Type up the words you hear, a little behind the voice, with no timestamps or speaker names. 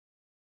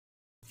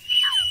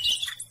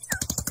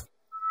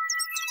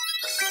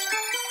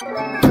A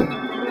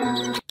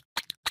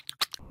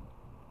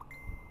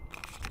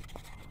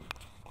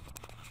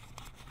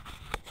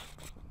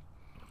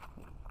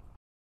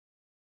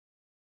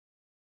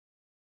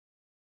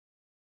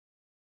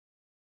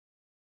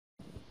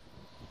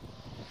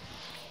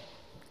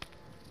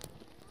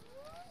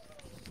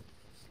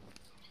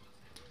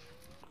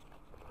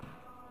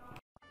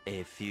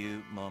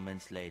few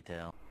moments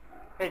later.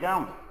 How you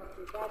going?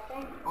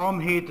 I'm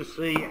here to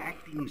see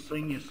Acting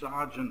Senior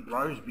Sergeant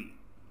Roseby.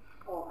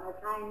 Oh,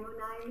 okay, and your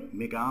name is?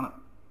 Mick Arnott.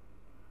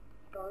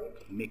 Sorry?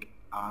 Mick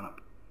Arnott.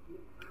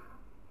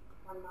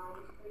 One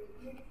moment,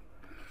 please.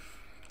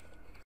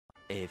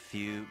 A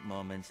few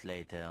moments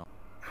later.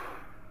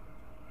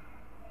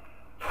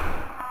 We're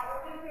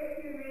going to be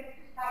a few minutes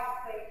to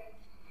take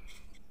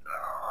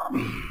a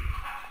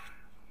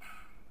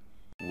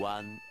seat.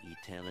 One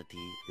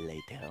eternity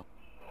later.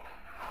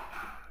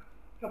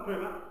 Come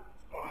through, mate.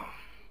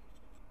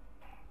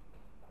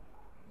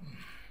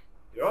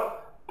 You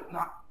alright?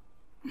 No.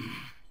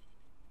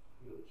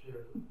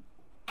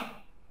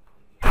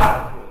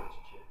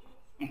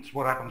 It's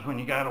what happens when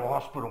you go to a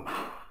hospital.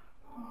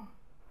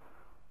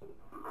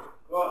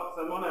 Right,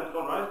 so my name's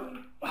Don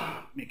Roseby.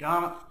 Mick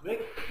Arnott. Mick?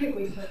 I think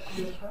we said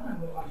to your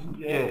phone.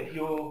 Yeah,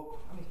 you're...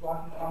 His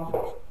wife and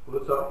Carl.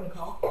 What's up?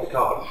 Nicole.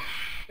 Nicole. How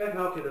can I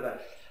help you today?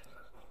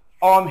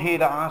 I'm here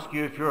to ask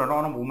you if you're an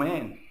honourable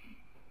man.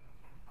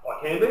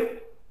 I can be.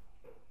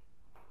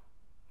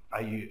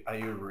 Are you a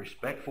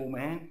respectful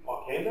man?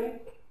 I can be.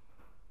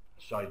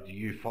 So do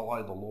you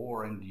follow the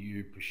law and do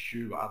you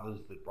pursue others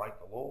that break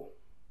the law?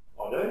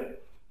 I do.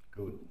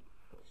 Good.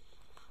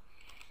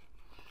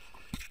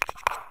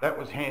 That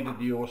was handed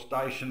to your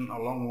station a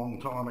long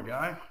time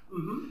ago.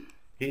 Mm-hmm.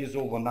 Here's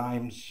all the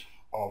names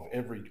of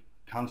every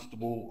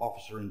constable,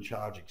 officer in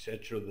charge,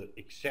 etc. that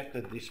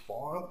accepted this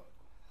file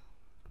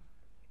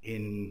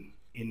in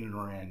and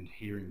around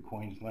here in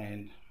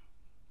Queensland.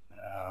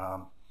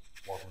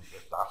 Wasn't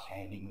just us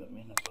handing them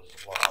in, it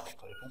was a lot of other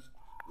people.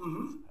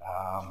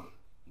 Mm-hmm.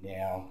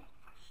 Now,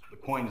 the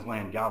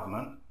Queensland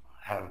government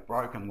have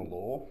broken the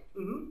law,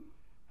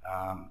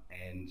 Mm-hmm.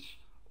 and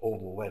all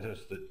the letters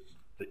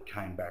that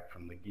came back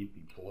from the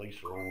Gympie police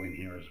are all in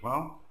here as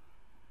well,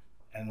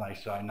 and they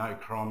say no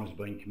crime has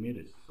been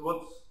committed. So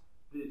what's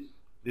this?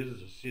 This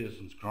is a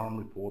citizen's crime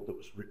report that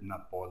was written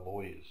up by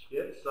lawyers.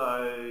 Yeah,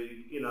 so,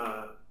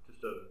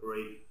 just a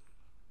brief...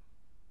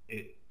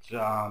 It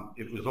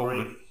was all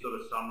brief sort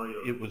of summary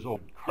of... it was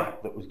all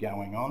crap that was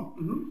going on,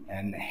 Mm-hmm.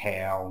 and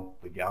how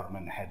the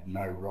government had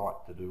no right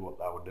to do what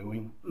they were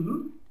doing,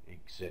 Mm-hmm.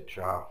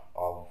 etc.,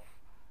 of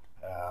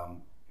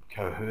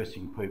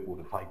coercing people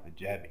to take the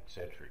jab,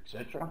 etc.,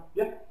 etc.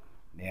 Yeah.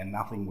 Now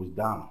nothing was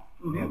done.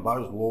 Mm-hmm. Now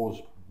those laws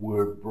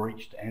were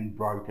breached and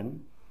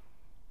broken.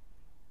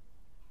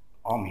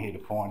 I'm here to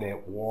find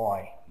out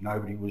why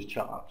nobody was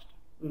charged.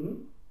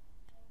 Mm-hmm.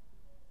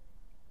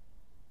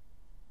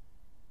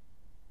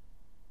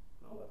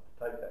 I'll have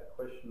to take that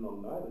question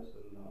on notice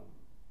and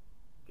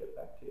get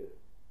back to you.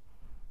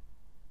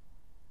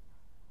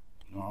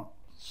 Right.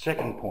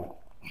 Second point.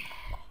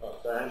 Oh,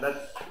 so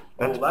That's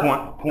all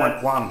that.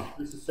 point one.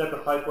 This is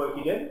separate paperwork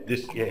again?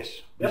 This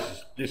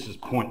is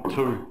point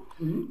two.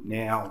 Mm-hmm.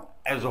 Now,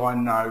 as I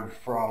know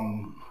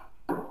from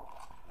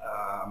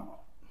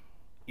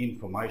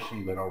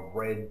information that I've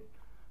read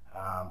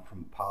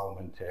from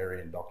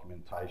parliamentarian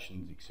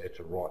documentations,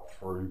 etc., right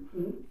through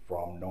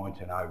from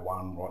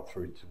 1901 right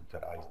through to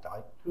today's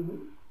date,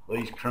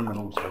 these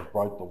criminals have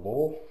broke the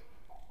law.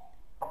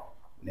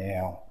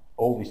 Now,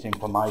 all this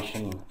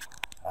information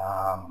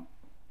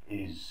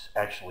is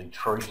actually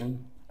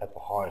treason at the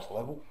highest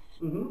level.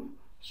 Mm-hmm.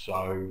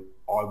 So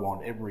I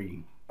want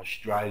every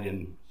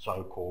Australian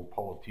so-called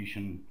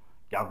politician,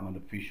 government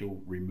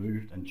official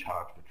removed and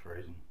charged for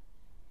treason.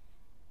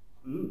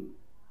 Mm.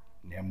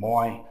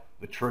 Now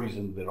the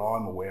treason that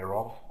I'm aware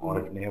of,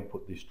 I've now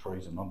put this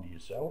treason onto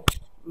yourself.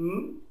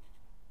 Mm.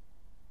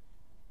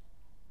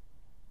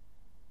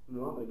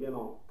 Right, again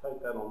I'll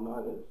take that on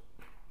notice.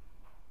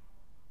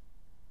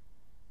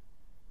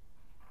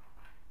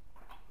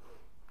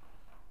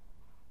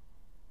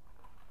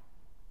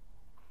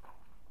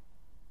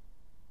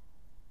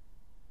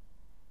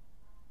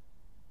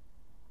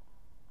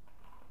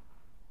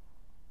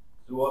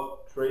 So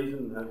what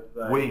treason have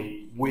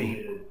they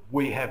committed?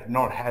 We have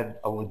not had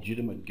a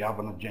legitimate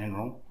Governor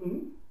General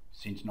Mm-hmm.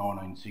 since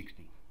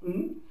 1960.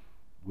 Mm-hmm.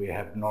 We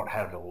have not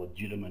had a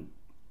legitimate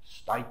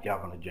State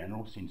Governor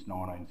General since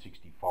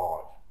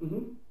 1965.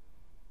 Mm-hmm.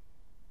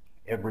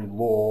 Every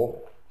law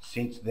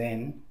since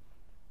then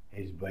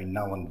has been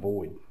null and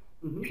void,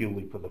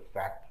 purely for the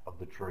fact of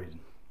the treason.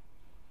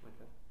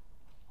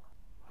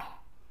 Okay.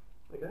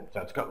 Okay.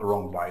 So it's got the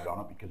wrong date on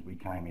it because we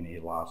came in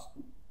here last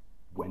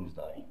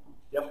Wednesday.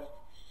 Yep.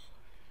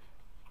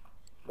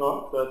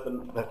 Right,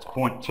 so That's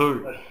point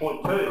two. that's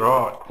point two.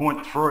 Right,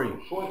 point three.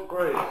 Point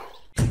three.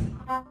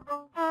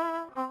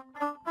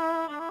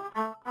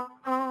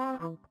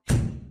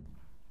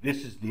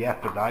 This is the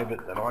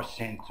affidavit that I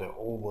sent to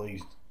all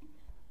these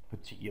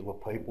particular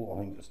people. I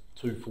think there's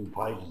 2 full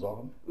pages of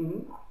them.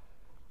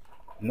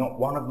 Mm-hmm. Not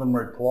one of them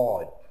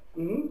replied.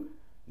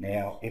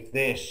 Now, if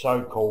they're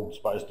so-called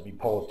supposed to be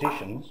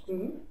politicians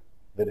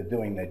that are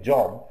doing their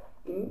job,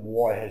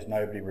 why has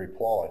nobody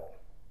replied?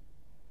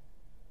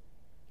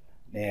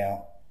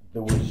 Now,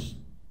 there was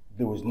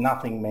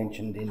nothing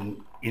mentioned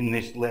in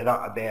this letter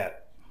about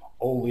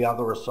all the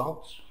other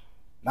assaults.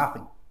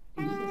 Nothing.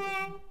 He says that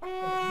he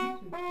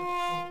took the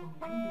call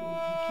from him,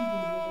 but he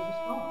never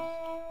responds.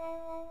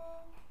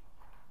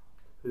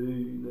 Who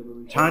never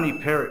replied? Tony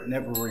Perrott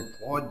never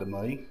replied to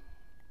me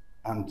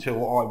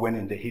until I went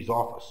into his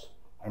office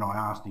and I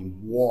asked him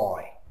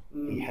why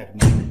he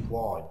hadn't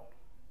replied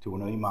to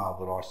an email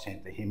that I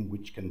sent to him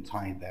which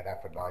contained that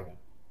affidavit.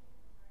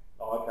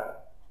 Oh, okay.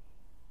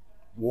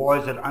 Why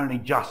is it only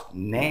just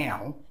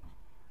now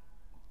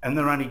and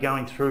they're only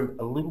going through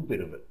a little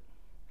bit of it?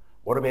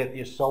 What about the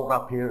assault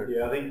up here?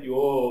 Yeah, I think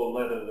your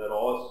letter that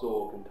I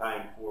saw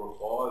contained 4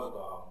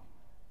 or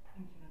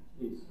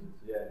 5 incidents.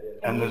 Yeah.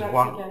 And he there's actually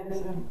one. gave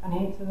us an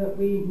answer that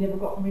we never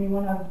got from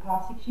anyone over the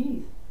past 6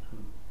 years.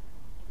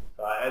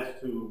 So as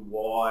to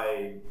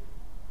why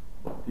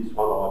this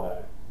one,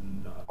 I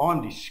don't know.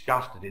 I'm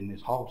disgusted in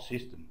this whole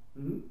system.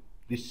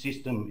 This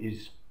system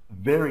is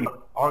very...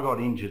 I got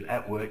injured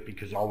at work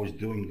because I was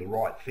doing the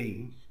right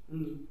thing,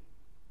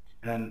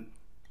 and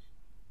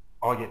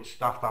I get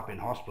stuffed up in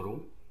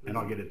hospital and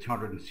I get a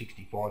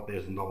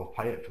 $265,000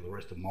 payout for the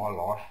rest of my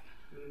life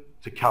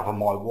to cover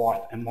my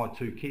wife and my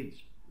 2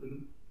 kids.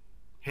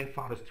 How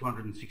far does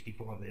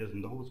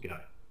 $265,000 go?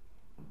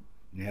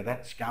 Now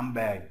that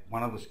scumbag,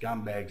 one of the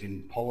scumbags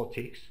in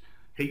politics,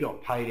 he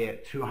got paid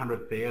out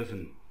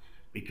 $200,000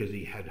 because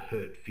he had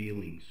hurt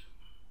feelings.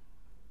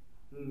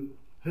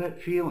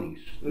 Hurt feelings.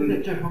 Was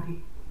it Joe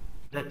Hockey?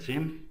 That's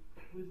him.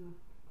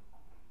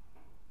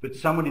 But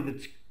somebody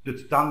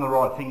that's done the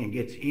right thing and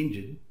gets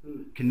injured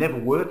can never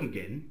work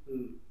again.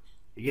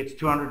 He gets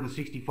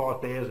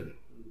 $265,000.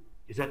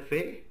 Is that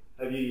fair?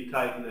 Have you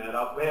taken that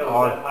up? How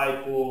was that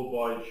paid for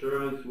by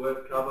insurance,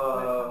 work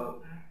cover?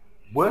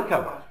 Work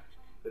cover.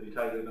 Have you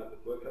taken it up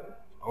with work cover?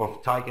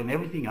 I've taken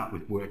everything up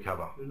with work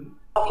cover.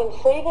 I can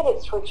see that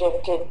it's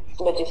rejected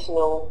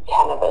medicinal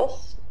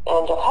cannabis,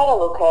 and I've had a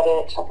look at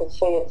it. I can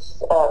see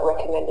it's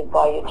recommended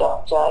by your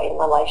doctor in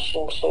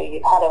relation to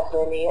you've had a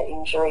hernia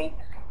injury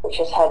which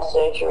has had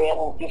surgery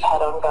and you've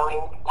had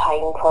ongoing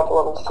pain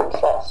problems since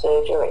that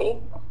surgery.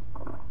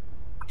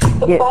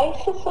 The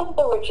basis of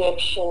the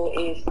rejection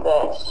is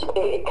that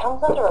it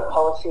comes under a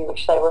policy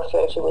which they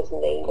refer to as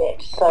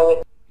NENET.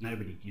 So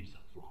Nobody gives a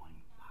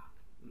flying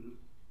fuck.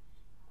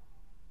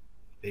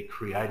 They're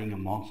creating a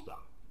monster.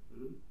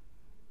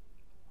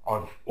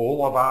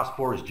 All I've asked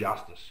for is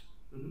justice.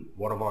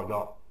 What have I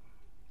got?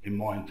 In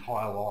my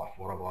entire life,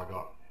 what have I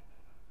got?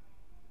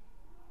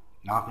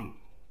 Nothing.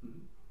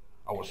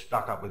 I was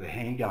stuck up with a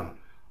handgun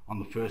on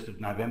the 1st of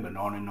November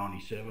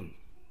 1997.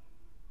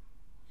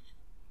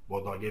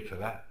 What did I get for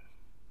that?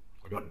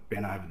 I got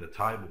bent over the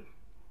table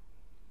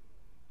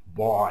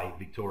by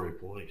Victoria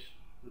Police.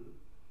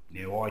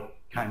 Now I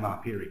came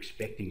up here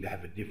expecting to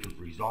have a different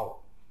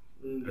result.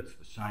 It's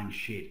the same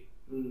shit.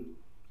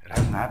 It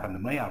hasn't happened to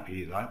me up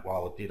here though,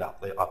 while it did up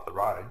the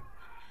road.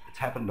 It's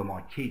happened to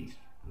my kids.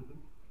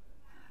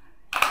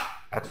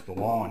 That's the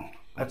line.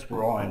 That's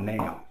where I am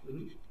now.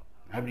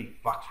 Nobody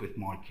fucks with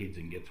my kids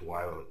and gets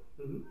away with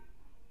it.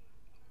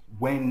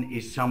 When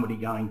is somebody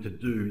going to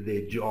do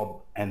their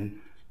job and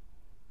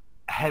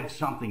have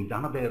something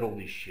done about all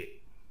this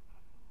shit?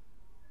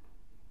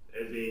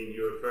 As in,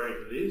 you're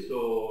referring to this,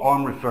 or?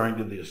 I'm referring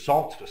to the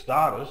assaults for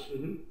starters.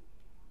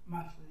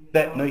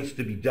 That needs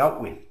to be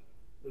dealt with.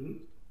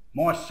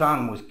 My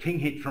son was king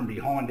hit from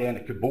behind down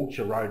at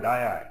Caboolture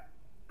Rodeo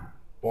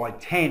by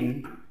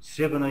 10,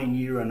 17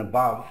 year and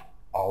above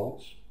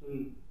olds.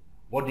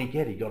 What did he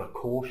get? He got a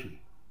caution.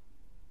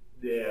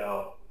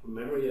 Yeah, from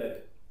memory, yeah.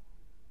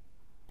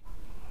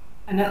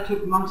 And that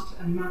took months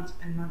and months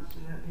and months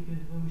of that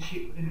because we were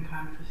shit within the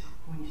car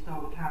when you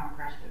stole the car and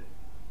crashed it,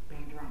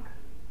 being drunk.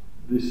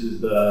 This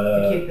is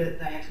The kid that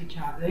they actually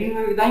charged. They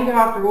didn't go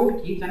after all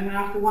the kids, they went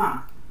after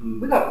one.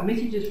 We got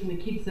messages from the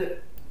kids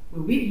that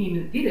were with him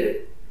that did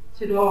it,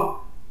 said,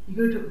 oh, you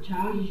got to take the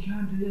charges, you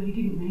can't do that, he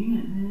didn't mean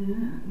it.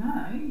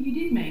 No, you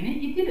did mean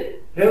it, you did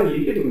it. How are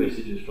you getting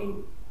messages from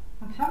them?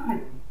 My son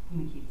had them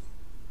from the kids.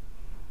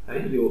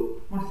 Hey,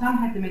 My son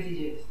had the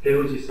messages. how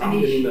was your son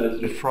getting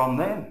those? From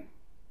them.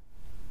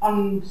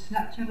 On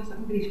Snapchat or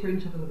something, with his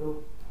screenshot of it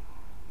all.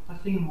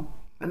 I've seen them all.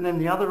 And then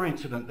the other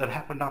incident that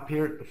happened up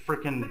here at the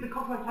frickin'... But the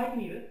cops won't take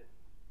any of it.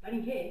 They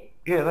didn't care.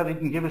 Yeah, they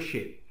didn't give a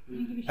shit. They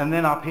didn't give a shit. And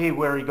then up here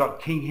where he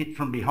got king hit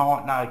from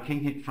behind, no, king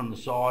hit from the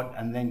side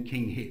and then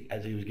king hit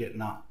as he was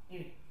getting up.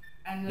 Yeah.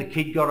 And The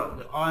kid got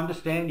it. I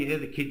understand, yeah,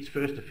 the kid's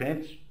first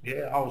offence.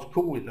 Yeah, I was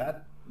cool with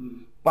that.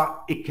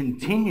 But it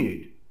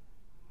continued.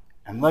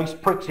 And these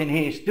pricks in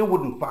here still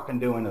wouldn't fucking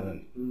do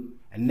anything.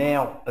 And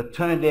now it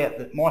turned out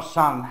that my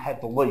son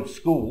had to leave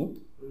school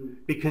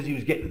because he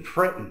was getting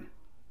threatened.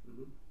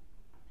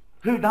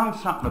 Who done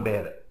something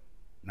about it?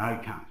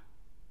 No cunt.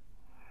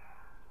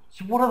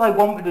 So what do they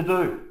want me to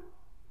do?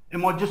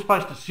 Am I just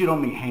supposed to sit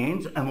on my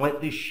hands and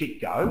let this shit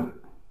go?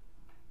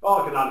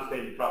 I can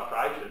understand your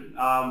frustration.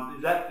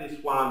 Is that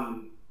this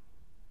one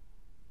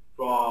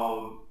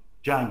from...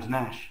 James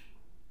Nash.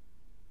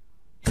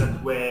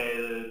 That's where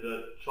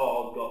the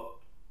child got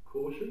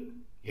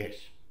cautioned? Yes.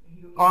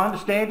 I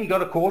understand he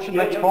got a caution,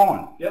 Yeah, that's yep.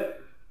 fine.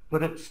 Yep.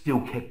 But it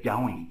still kept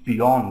going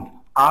beyond,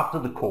 after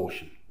the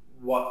caution.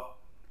 What?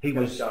 He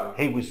kept was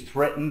going?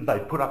 threatened. They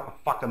put up a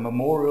fucking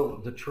memorial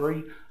at the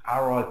tree,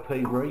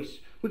 R.I.P. Reese.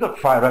 We got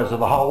photos of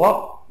the whole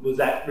lot. Was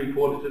that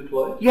reported to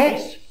police?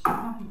 Yes.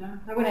 Nothing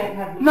done. They went out and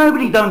had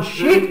Nobody done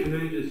shit. Who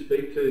did you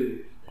speak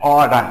to?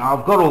 I don't know.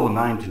 I've got all the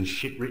names and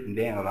shit written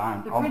down at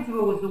home. The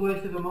principal was the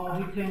worst of them all.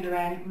 He turned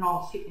around when I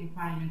was sitting in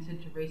front of him and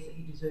said to Reese that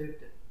he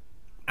deserved it.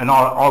 And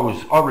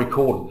I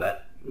recorded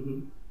that.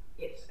 Mm-hmm.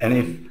 Yes. And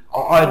if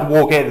I had to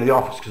walk out of the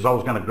office because I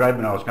was going to grab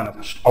him, I was going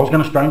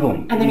to strangle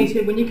him. And then he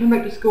said, when you come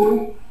back to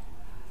school,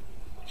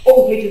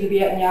 all the teachers will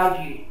be out in yard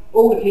duty.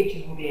 All the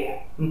teachers will be out.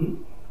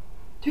 Mm-hmm.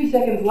 2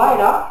 seconds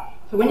later,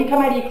 so when you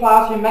come out of your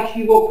classroom, make sure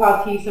you walk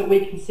past here so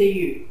we can see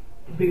you,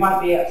 because we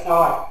won't be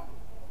outside.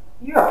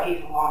 You're a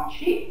piece of lying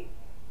shit. He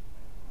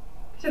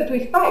said it to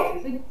his face. I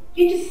said,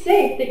 you just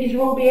said that you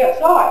will be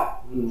outside.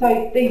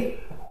 So these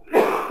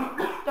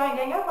don't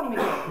gang up on him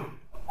again.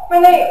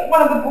 When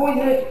one of the boys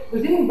that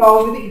was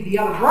involved with it is the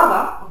other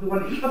brother of the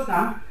one that hit my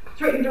son,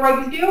 threatened to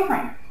rape his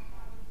girlfriend.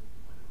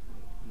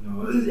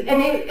 No.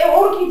 And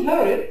all the kids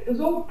heard it. It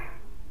was all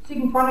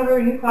sitting in front of her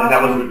in the classroom.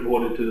 And that was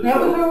reported to the That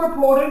was school? all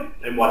reported.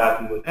 And what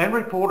happened with And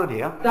reported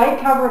here. They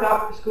cover it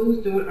up, the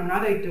schools do it, I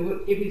know they do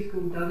it, every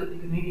school does it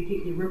because they need to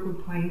keep their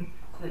record clean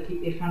so they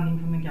keep their funding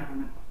from the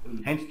government.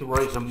 Hence the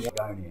reason why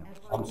I go now.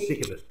 I'm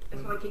sick of it.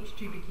 That's why they keep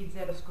stupid kids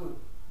out of school,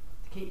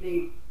 to keep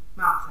their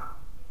marks up.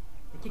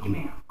 They kick them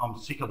out. I'm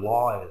sick of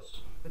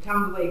liars. They tell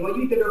them to leave. Well,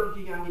 you better off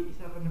if you go and get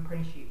yourself an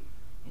apprenticeship.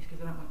 It's because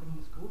they don't want them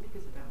in school,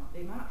 because they don't want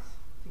their marks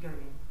to go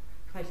in.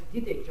 If they actually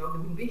did their job, there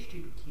wouldn't be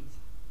stupid kids.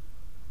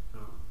 The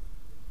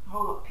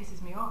whole lot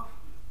pisses me off.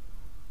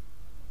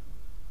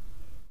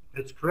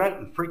 It's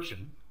creating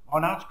friction. I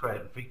know it's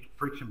creating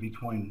friction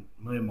between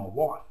me and my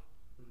wife.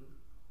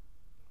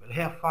 But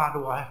how far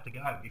do I have to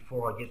go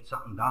before I get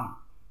something done?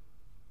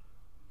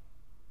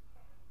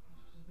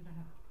 We don't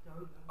have to go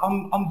there.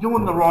 I'm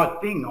doing the right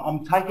thing.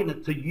 I'm taking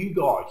it to you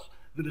guys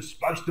that are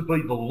supposed to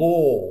be the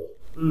law.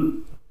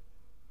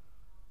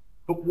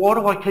 But why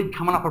do I keep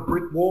coming up a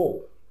brick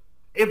wall?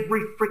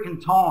 Every freaking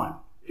time.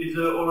 Is it,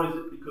 or is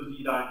it because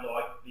you don't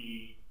like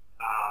the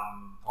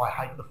I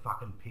hate the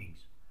fucking pigs.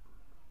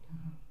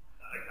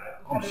 okay.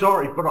 I'm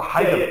sorry, but I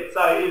hate them. Yeah.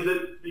 So is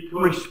it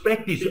because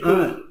Respect is because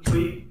earned.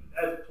 we,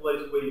 as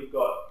police, we've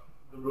got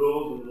the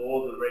rules and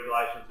laws and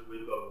regulations that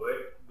we've got to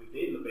work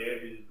within, the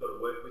boundaries we've got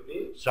to work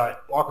within? So,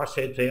 like I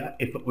said to you,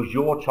 if it was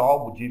your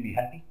child, would you be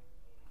happy?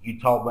 You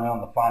told me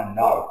on the phone,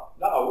 no.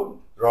 No, I wouldn't.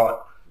 Right.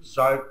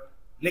 So,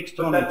 next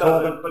time But you're that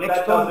talking, doesn't, but next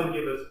that time, doesn't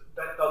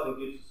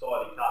give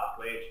society carte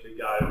blanche to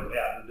go out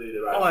and do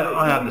their own thing.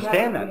 I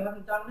understand We that.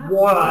 haven't done that.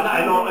 Why? And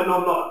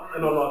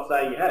I'm not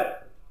saying you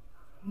have.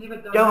 Never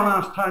done Go and that.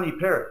 ask Tony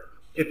Perrott.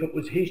 If it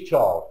was his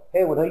child,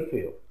 how would he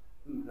feel?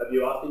 Have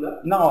you asked him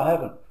that? No, I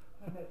haven't.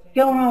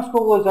 Go and ask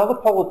all those other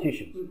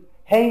politicians.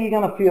 How are you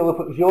going to feel if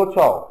it was your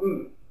child?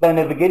 They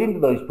never get into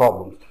these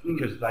problems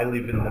because they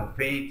live in the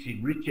fancy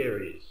rich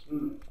areas.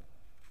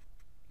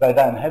 They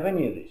don't have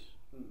any of this.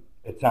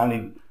 It's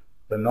only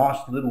the nice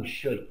little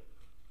sheep.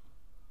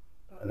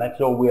 And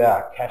that's all we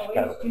are, cash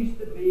cattle. Police used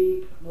to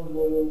be the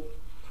law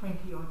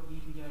 20 odd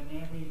years ago.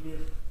 Now they're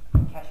just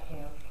cash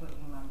cows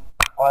collecting money.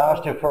 I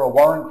asked her for a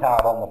warrant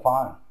card on the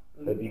phone.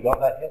 Have you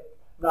got that yet?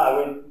 No,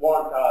 when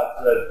warrant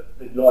cards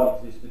have not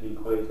existed in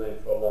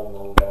Queensland for a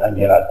long And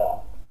you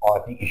know, I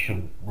think you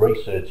should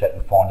research that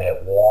and find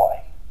out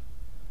why.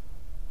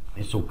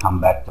 This will come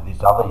back to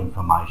this other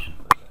information.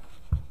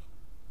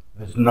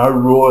 There's no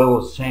royal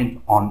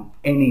assent on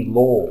any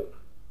law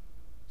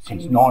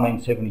since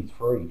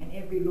 1973. And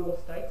every law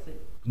states that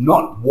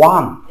Not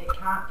one. it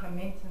can't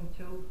commence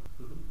until...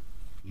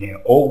 Now,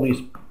 all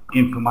this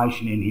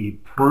information in here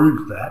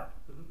proves that,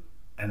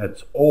 and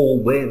it's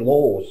all their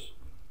laws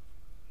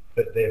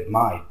that they've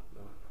made.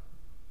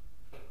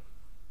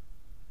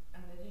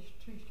 And they're just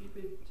too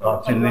stupid. Oh,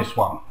 it's in this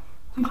one.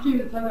 Too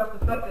stupid to take off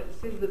the fact that it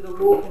says that the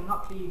law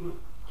cannot be...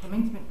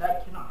 Commencement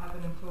date cannot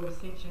happen until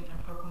ascension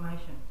and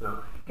proclamation. No.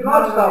 Can I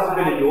just ask a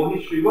bit of your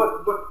history?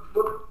 What's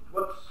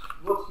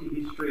your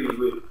history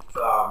with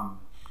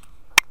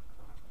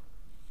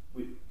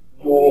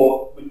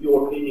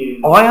your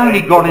opinion? I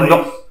only got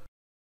into...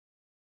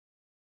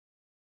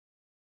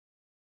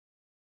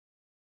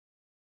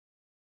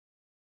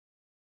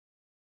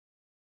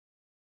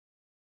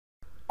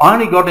 I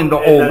only got into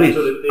all this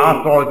sort of thing.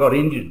 after I got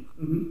injured.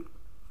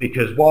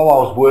 Because while I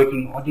was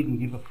working, I didn't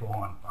give a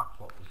flying fuck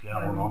what was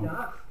going on.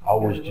 I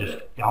was just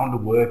going to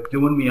work,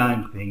 doing my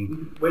own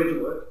thing. Where did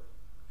you work?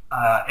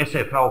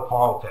 SFL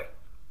Pilotech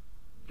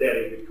Down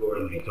in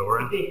Victoria. in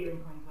Victoria. They're here in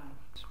Queensland.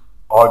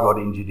 I got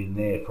injured in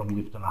there from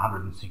lifting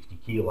 160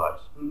 kilos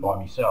by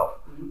myself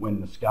when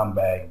the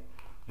scumbag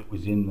that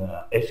was in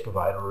the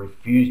excavator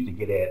refused to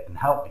get out and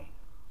help me.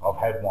 I've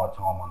had my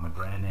time on the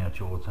ground, now it's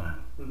your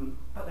turn.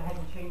 But they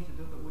hadn't keen to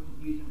do it but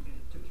wouldn't use them because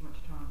it took too much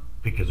time.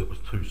 because it was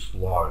too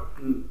slow.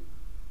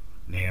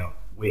 Now,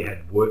 we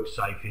had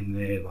WorkSafe in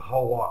there, the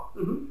whole lot.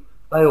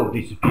 They all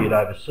disappeared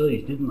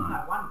overseas, didn't they?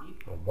 No, one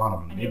did. Well, one of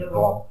them And did, the other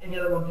Bob. and the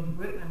other one didn't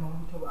work no more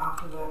until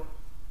after the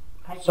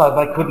paper. So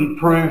they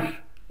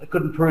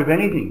couldn't prove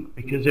anything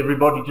because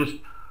everybody just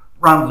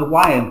runs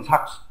away and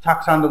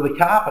tucks under the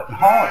carpet and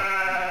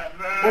hides.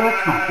 Well,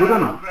 that's not good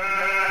enough.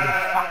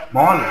 They fucked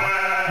my life.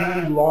 How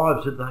many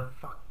lives did they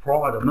fuck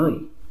prior to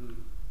me?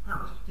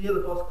 That was the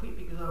other boss quit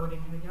because I went in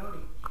and had a go at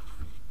him.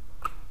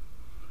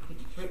 I think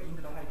he threatened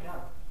me, but I had a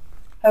go.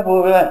 Have a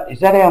look at that. Is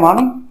that our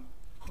money?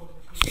 Of course,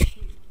 I couldn't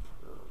shit.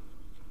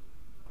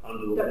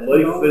 Under the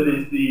belief that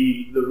is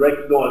the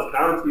recognised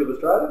currency of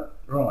Australia.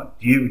 Right.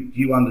 Do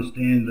you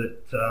understand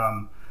that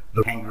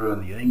the kangaroo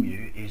and the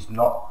emu is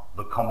not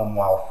the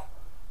Commonwealth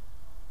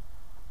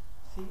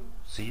See?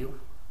 seal?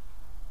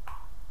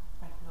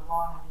 Back to the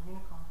lion and the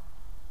unicorn.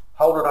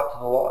 Hold it up to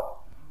the light.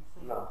 And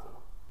you see No.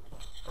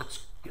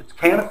 It's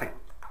counterfeit.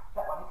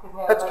 that one, because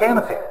now That's they-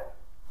 counterfeit.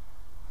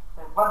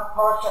 So one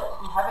prior that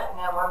didn't have it,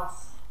 now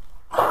one's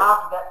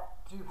after that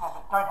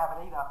don't have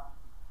it either.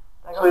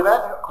 They See they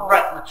that? got The called-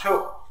 rat and the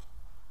chook.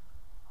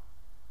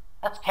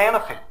 That's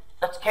counterfeit.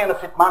 That's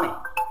counterfeit money.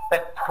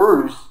 That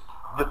proves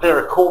that they're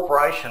a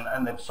corporation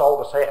and they've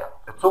sold us out.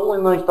 It's all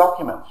in these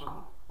documents.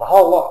 The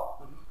whole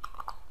lot.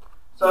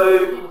 So,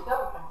 You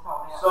yourself have been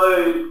sold out.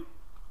 so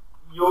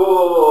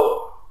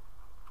you're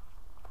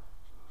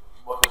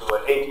what is the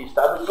word?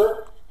 Anti-establishment?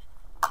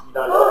 You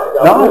don't like the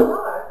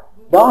government?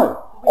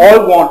 No. I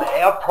want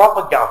our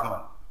proper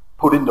government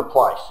put into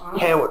place.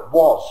 How it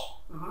was.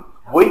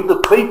 We the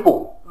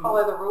people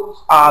Follow the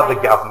rules. are the Made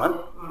us-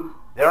 government.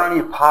 They're only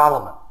a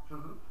parliament.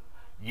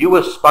 You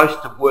are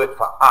supposed to work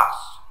for us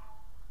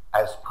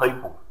as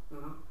people.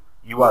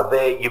 You are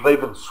there, you've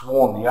even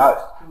sworn the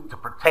oath to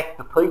protect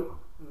the people.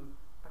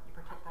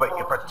 But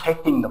you're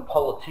protecting the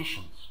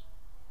politicians.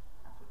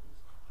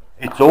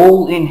 It's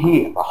all in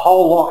here, the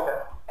whole lot.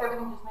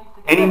 Everything just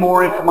needs to Any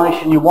more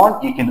information you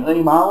want, you can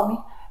email me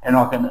and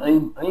I can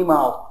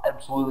email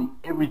absolutely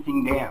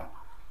everything down.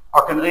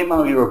 I can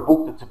email you a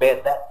book that's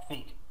about that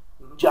thick,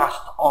 just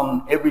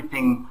on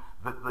everything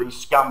that these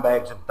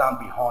scumbags have done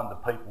behind the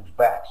people's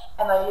backs.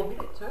 And they admit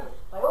it too.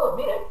 They all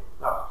admit it,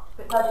 No.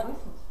 but nobody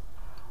listens.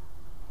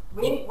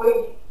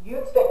 You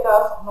expect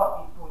us,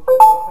 not you, you're a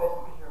person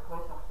because you're a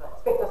police officer,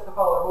 expect us to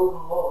follow the rules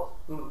and laws.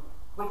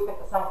 We expect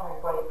the same from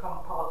everybody,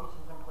 from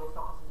politicians and police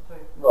officers too.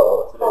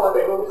 Well, it's Follow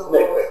the an, rules it's and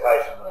an laws.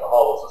 expectation that Yeah. the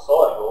whole of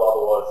society will.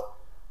 Otherwise,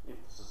 if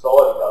the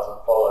society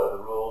doesn't follow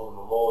the rules and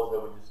the laws, then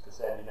we just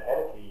descend into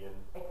anarchy and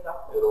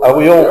Exactly. it'll Are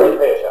we be all- very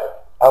pear-shaped.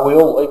 Are we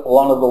all equal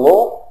under the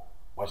law?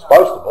 We're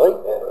supposed to be,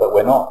 but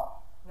we're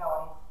not. No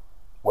one is.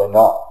 We're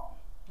not.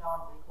 No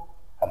one's equal.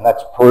 And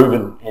that's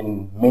proven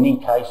in many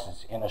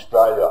cases in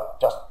Australia,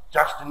 just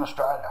in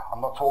Australia.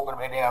 I'm not talking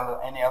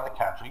about any other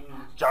country,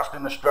 just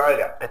in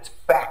Australia. It's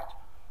fact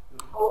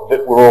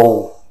that we're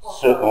all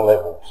certain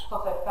levels. It's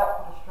also a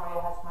fact that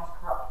Australia has the most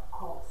corrupt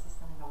court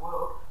system in the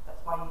world.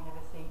 That's why you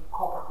never see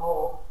corporate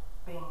law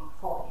being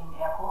fought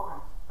in our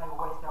courtrooms. They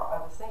always go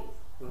overseas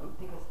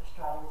because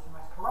Australia is the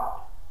most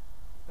corrupt.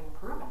 It's been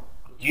proven.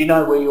 Do you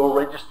know where you're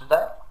registered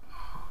at?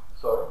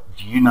 Sorry,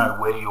 Do you know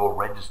where you're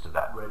registered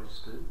at?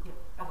 registered.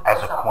 As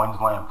a police officer.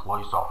 Queensland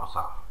police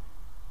officer.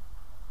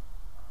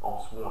 I'm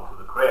sworn to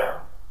the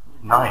crown.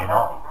 No, you're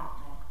not. Different,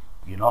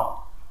 yeah. You're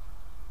not.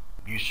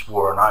 You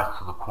swore an oath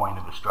to the Queen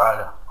of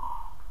Australia.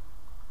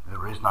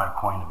 There is no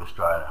Queen of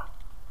Australia.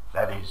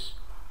 That is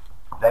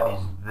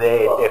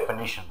their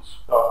definitions.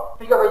 Oh,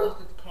 But you got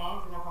registered to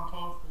Cairns and then from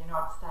Cairns to the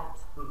United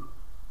States.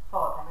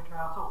 Follow paper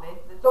trail, it's all there.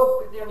 It's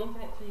all there on the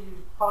internet for you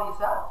to follow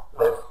yourself.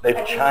 They've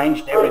And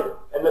changed everything.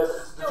 and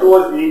it's the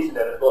joys of the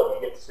internet as well.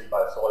 You get to see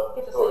both sides of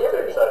Get the to story see too.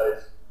 everything. So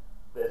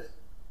there's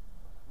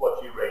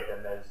what you read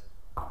and there's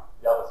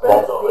the other But side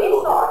it's of their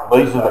it. side.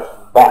 These are the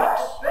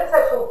facts. That's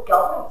actual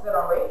governments that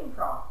I'm reading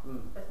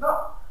from. It's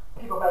not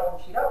people making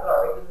shit up that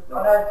I read. Because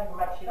I know people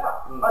make shit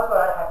up. That's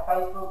why I don't have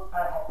Facebook. I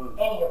don't have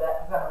any of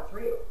that because I know it's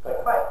real.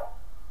 It's fake.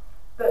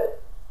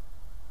 But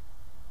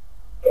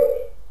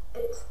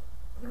it's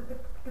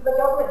because the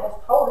government has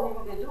told them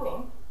what they're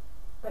doing,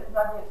 but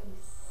nobody actually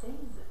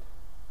sees it.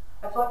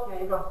 It's like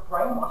everyone's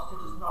brainwashed to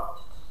just not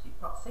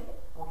see it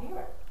or hear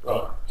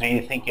it. Do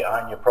you think you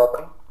own your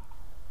property?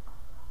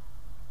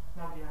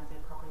 Nobody owns their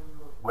property.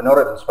 We're not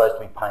even supposed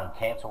to be paying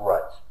council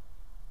rates.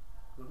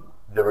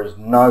 There is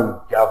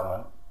no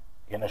government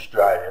in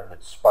Australia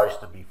that's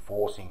supposed to be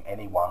forcing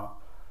anyone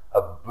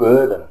a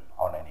burden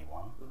on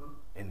anyone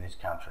in this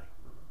country.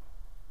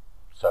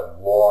 So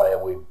why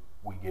are we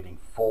getting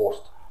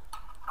forced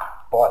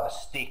by the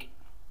stick?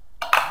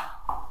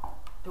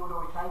 Do it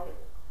or we take it.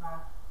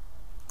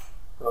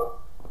 Oh.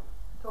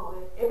 It's all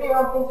there.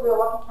 Everyone thinks we're a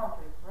lucky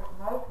country,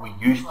 right? No. We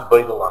used to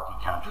be the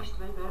lucky country. Used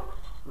to be,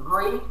 but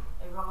greed.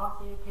 Everyone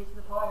wants their piece of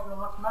the pie. Everyone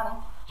wants money.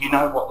 Do you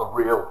know what the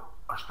real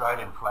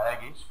Australian flag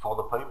is for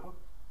the people?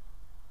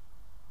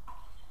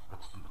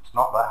 It's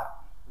not that.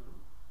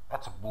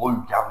 That's a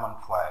blue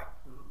government flag.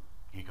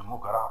 You can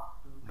look it up.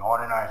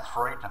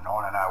 1903 to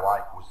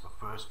 1908 was the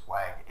first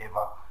flag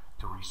ever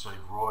to receive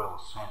royal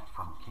assent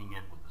from King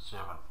Edward VII.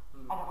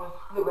 And it was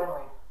blue and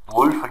red.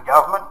 Blue for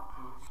government,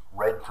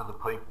 red for the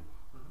people.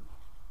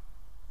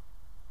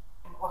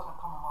 And it wasn't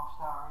a Commonwealth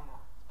Star either.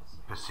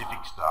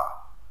 Pacific Star.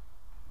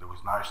 There was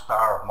no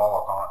Star of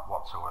Moloch on it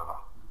whatsoever.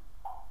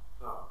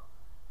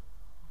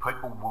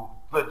 People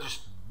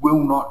just will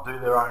not do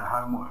their own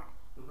homework.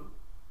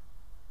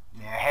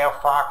 Now, how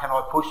far can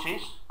I push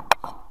this?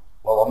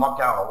 Well, I'm not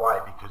going away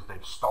because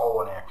they've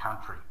stolen our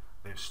country.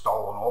 They've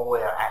stolen all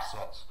our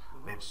assets.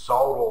 They've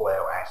sold all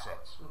our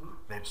assets.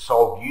 They've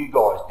sold you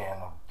guys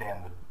down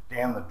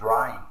the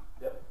drain.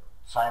 Yep.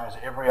 Same as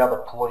every other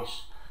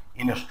police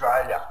in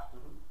Australia.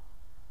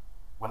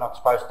 We're not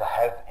supposed to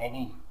have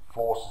any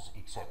forces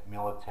except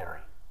military.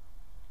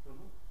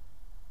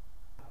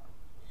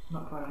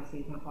 Not fighting a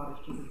season, fight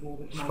a stupid war.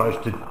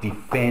 Supposed to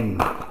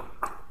defend.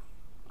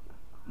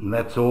 And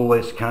that's all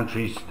this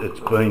country's, it's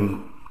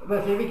been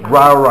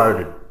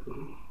railroaded.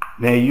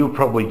 Now you'll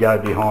probably go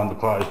behind the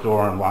closed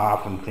door and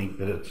laugh and think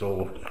that it's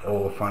all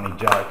a funny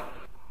joke.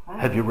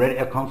 Have you read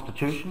our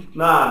Constitution?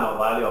 No, not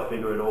lately. I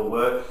figure it all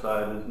works,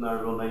 so there's no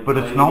real need But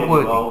for it's me not to get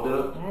working. involved in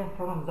it. Yeah,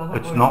 problem doesn't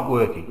It's work. not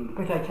working.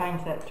 Because they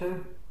changed that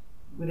too,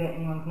 without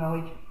anyone's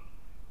knowledge.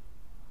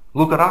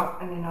 Look it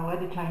up. And they're not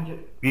allowed to change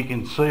it. You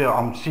can see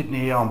I'm sitting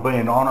here, I'm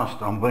being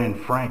honest, I'm being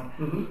frank.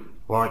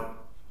 Like,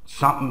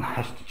 something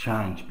has to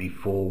change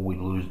before we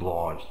lose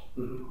lives.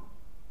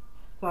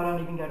 So I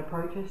don't even go to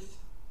protests.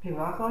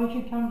 People ask, oh,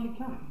 you should come, you should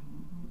come.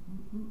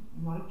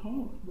 No, I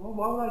can't.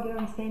 Why would I go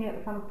and stand out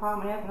the front of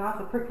Parliament House and ask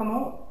a prick for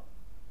more?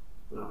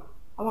 No.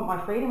 I want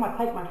my freedom, I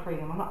take my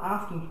freedom. I'm not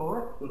asking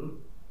for it.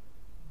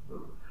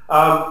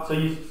 So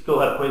you still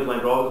have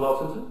Queensland driver's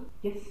licences?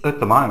 Yes. At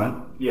the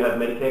moment, You have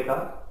Medicare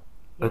cards?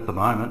 at the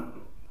moment,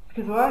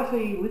 Because I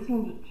actually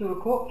listened to a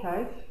court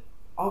case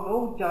of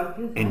all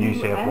judges In New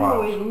South and Wales.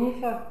 lawyers in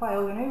New South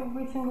Wales, and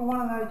every single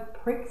one of those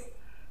pricks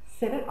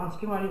said it. I'm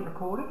still, I didn't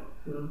record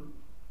it.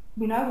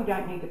 We know we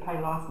don't need to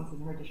pay licences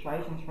and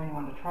registrations for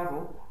anyone to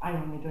travel, only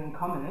when you're doing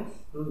commerce.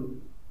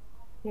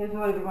 Yeah, that's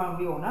what everyone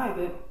we all know,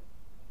 but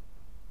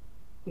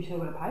we still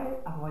got to pay it,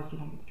 otherwise you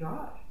don't get to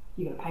drive.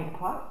 You got to pay to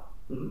play.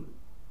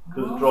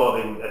 Because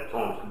driving at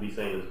times can be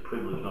seen as a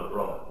privilege, not a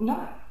right.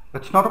 No.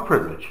 it's not a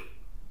privilege.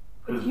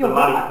 Because You're the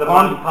money, right.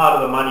 part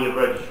of the money of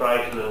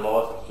registration and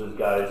licences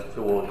goes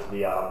towards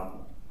the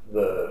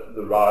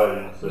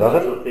roads. And Does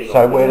that sort of it? thing.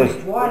 So where does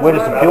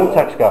the fuel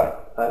tax go?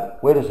 Hey?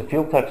 Where does the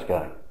fuel tax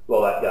go?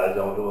 Well, that goes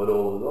on to it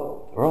all as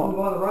well. Right.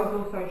 Why the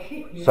roads also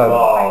shit. You So-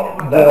 know,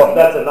 paying that money.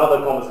 That's another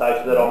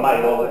conversation that I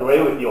may well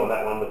agree with you on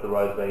that one with the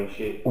roads being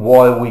shit.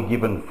 Why are we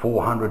given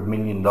 $400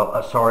 million,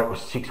 sorry, it was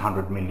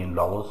 $600 million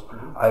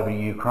over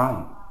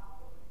Ukraine?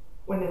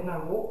 When there's no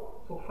war,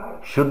 it's all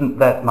fake. Shouldn't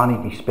that money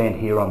be spent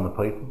here on the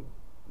people?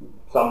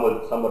 Some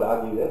would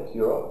argue that,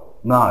 you're right.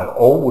 No,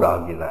 all would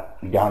argue that.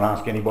 You go and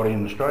ask anybody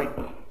in the street.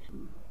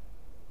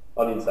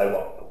 I didn't say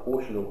what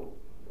proportion or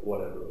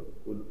whatever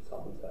would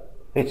someone say.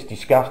 It's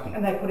disgusting.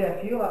 And they put our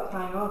fuel up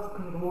saying, oh, it's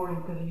because of the war and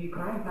because of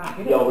Ukraine. Can't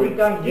get it. Yeah, We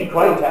don't get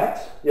Ukraine fuel.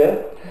 tax,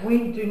 yeah.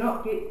 We do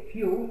not get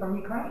fuel from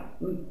Ukraine.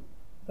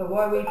 So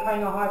why are we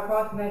paying a high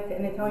price and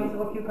they're telling us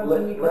what fuel comes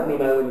from Ukraine? Let me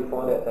know when you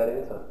find out that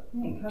answer.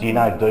 Do you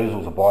know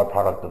diesel's a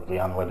byproduct of the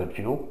unleaded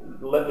fuel?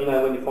 Let me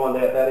know when you find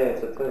out that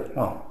answer too.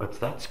 Oh, it's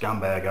that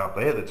scumbag up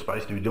there that's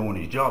supposed to be doing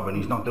his job and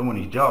he's not doing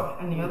his job.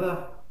 And the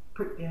other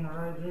prick down the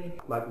road there.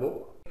 Make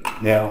more.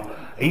 Now,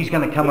 he's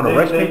going to come and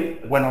arrest me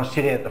when I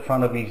sit out the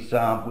front of his,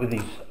 out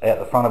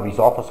the front of his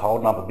office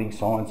holding up a big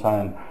sign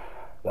saying,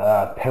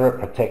 Parrot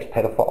protects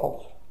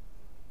pedophiles.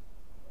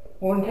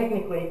 Well, and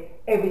technically,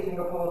 every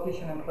single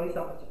politician and police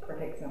officer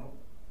protects them.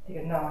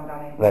 Because no one done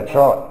anything. That's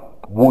right.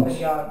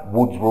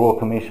 Woods Royal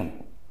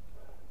Commission.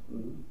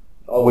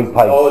 We paid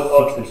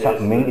I'd 60 suggest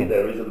something that million.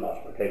 there isn't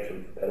much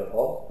protection for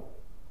pedophiles.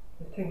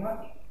 It's too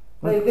much.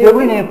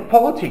 They're in our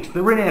politics,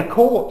 they're in our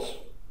courts.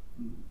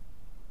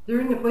 They're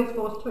in the police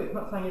force too. I'm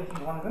not saying every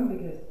single one of them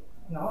because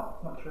it's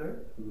not true.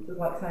 It's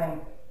like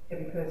saying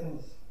every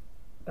person's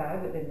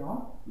bad, but they're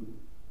not.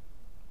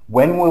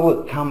 When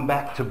will it come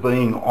back to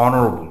being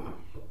honourable?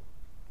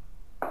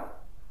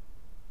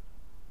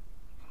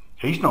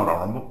 He's not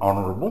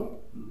honourable.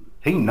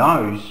 He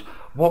knows.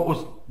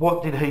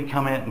 What did he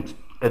come out and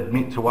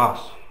admit to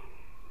us?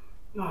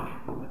 No,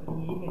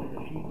 he admitted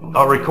a few things.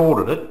 I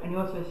recorded it. And he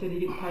also said he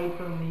gets paid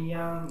from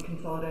the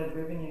consolidated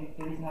revenue.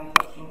 There is no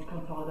such thing as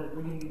consolidated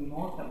revenue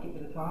anymore. Don't get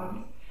with the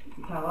times.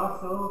 You tell us,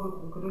 oh,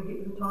 we've got to get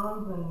with the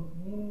times, and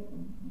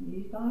yeah,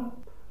 you don't.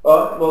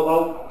 Alright, well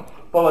I'll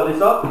follow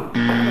this up.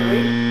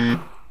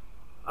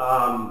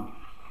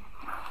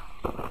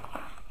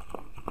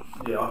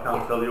 Yeah, I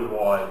can't tell you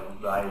why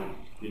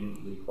they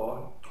didn't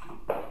reply.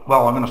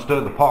 Well, I'm going to stir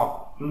the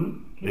pot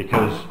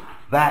because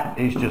that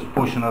is just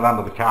pushing it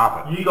under the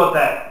carpet. You got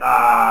that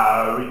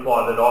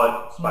reply that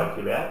I spoke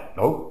to you about?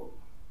 No.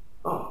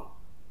 Oh.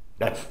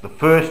 That's the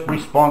first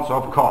response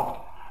I've copped.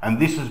 And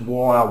this is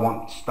why I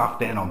want stuff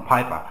down on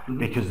paper,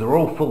 because they're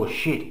all full of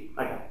shit.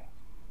 Okay.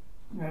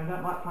 No, I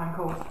don't like phone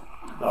calls.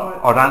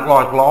 Alright. I don't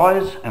like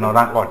liars and I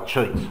don't like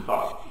cheats.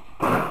 Alright.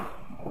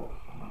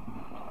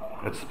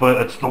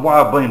 It's the way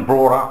I've been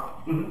brought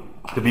up,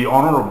 to be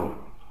honourable.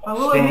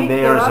 Stand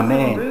there as a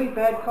man. Really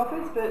bad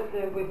coppers,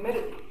 but we've met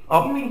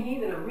a few in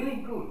here that are really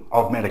good.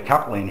 I've met a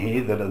couple in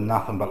here that are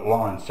nothing but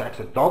lying sacks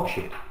of dog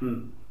shit.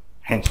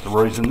 Hence the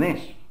reason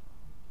this.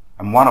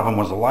 And one of them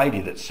was a lady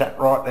that sat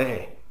right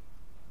there.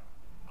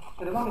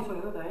 But the one we saw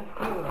the other day,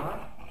 he was alright.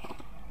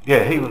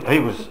 Yeah, he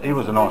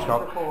was a nice guy,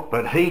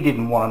 but he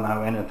didn't want to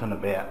know anything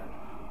about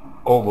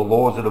all the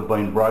laws that have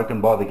been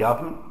broken by the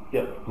government.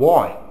 Yeah.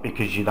 Why?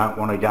 Because you don't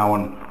want to go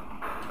and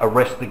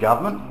arrest the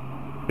government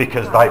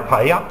because they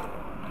pay up.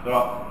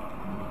 Right.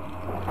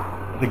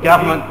 The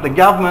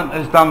government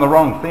has done the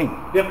wrong thing.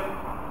 Yep.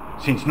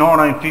 Since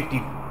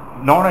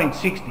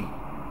 1960.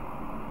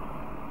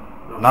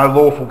 No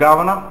lawful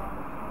governor,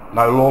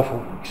 no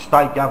lawful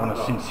state governor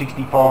since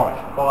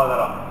 65. Follow that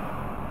up.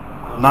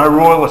 No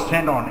royal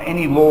assent on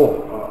any law.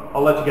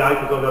 I'll let you go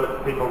because I've got to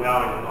keep on going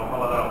and I'll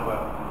follow that up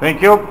well.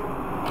 Thank you.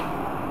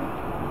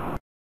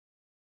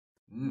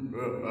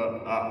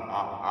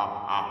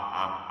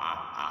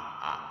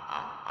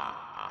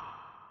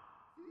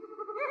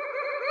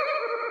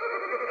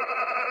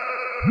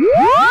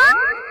 What?